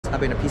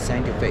having a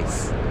PCI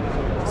interface.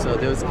 So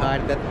those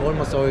cards that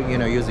almost all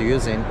user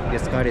using,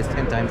 this card is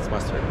 10 times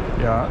faster.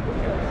 Yeah.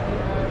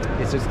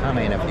 It's just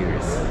coming in a few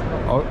years.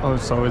 Oh,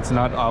 so it's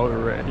not out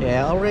already.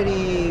 Yeah,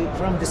 already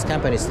from this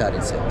company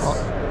starting sales.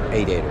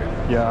 8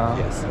 data. Yeah.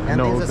 Yes. And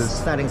no, this is this.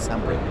 starting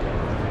sampling.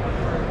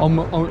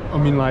 I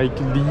mean, like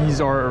these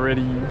are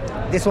already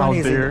This one out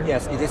is there.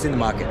 yes, it is in the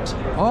market.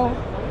 Oh,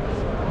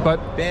 but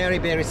Very,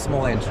 very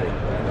small entry.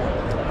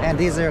 And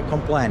these are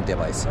compliant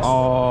devices.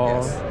 oh,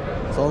 Yes.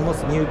 It's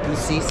almost new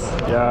PCs.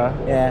 yeah.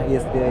 Yeah,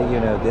 yes,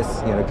 this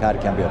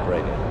card can be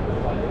operated.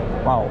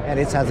 Wow. And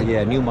it has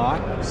a new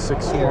mark.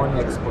 600.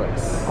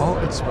 Express. Oh,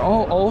 it's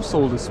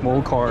also the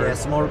small card. Yeah,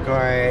 small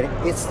card.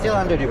 It's still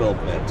under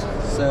development.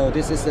 So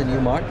this is the new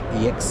mark,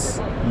 EX.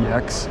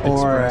 EX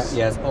Or Express.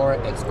 yes, or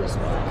Express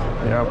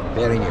mark. Yep.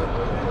 Very new.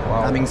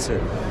 Wow. Coming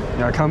soon.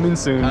 Yeah, coming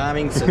soon.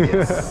 Coming soon.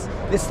 Yes.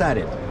 This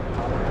started.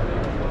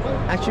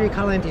 Actually,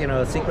 current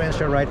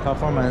sequential write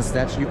performance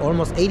that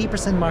almost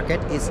 80%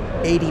 market is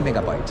 80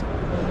 megabyte.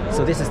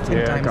 So this is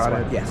 10 times. got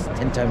it. Yes,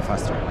 10 times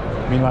faster.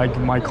 I mean, like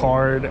my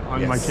card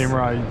on my Yes.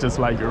 camera is just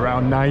like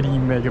around 90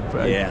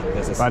 megabytes. Yeah,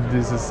 this is but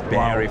this is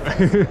very wow.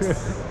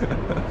 fast.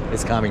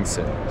 It's coming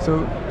soon.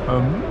 So,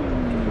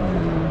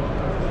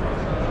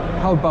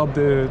 how about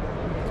the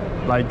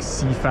like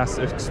CFast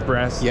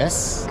Express?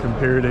 Yes.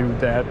 Compared to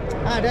that.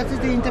 That is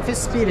the interface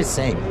speed is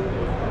same.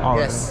 Oh,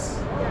 Yes.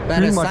 But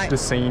pretty the much the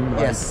same.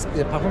 Like, Yes,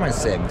 the performance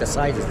is same. The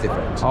size is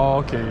different. Oh,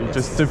 okay. Yes.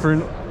 Just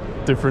different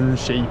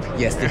shape.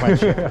 Yes, different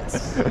shape.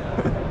 Yes.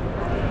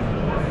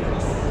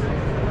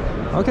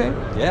 Okay.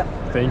 Yeah.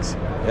 Thanks.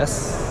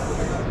 Yes.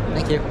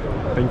 Thank you.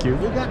 Thank you.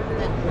 You got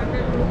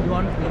that? You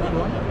want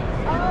one?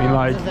 I mean,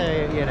 like,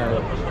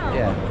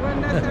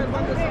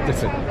 This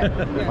is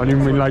yeah. I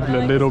didn't mean like the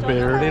little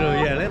bear. That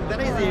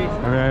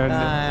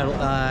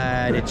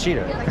is the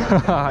cheetah.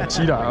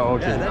 Cheetah. Oh,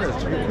 okay. Yeah, that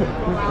is true.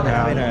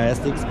 Having a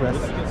SD Express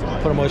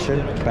promotion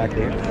back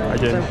there. I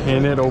can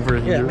hand it over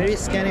Yeah, here. maybe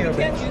scan it over.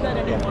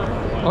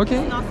 Yeah.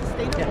 Okay. Not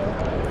sustainable.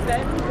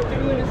 Then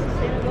doing a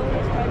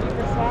sustainability study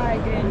for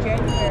slide in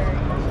January.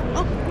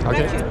 Okay. Got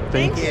you.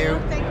 Thank you.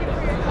 Thank you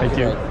for your Thank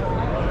you.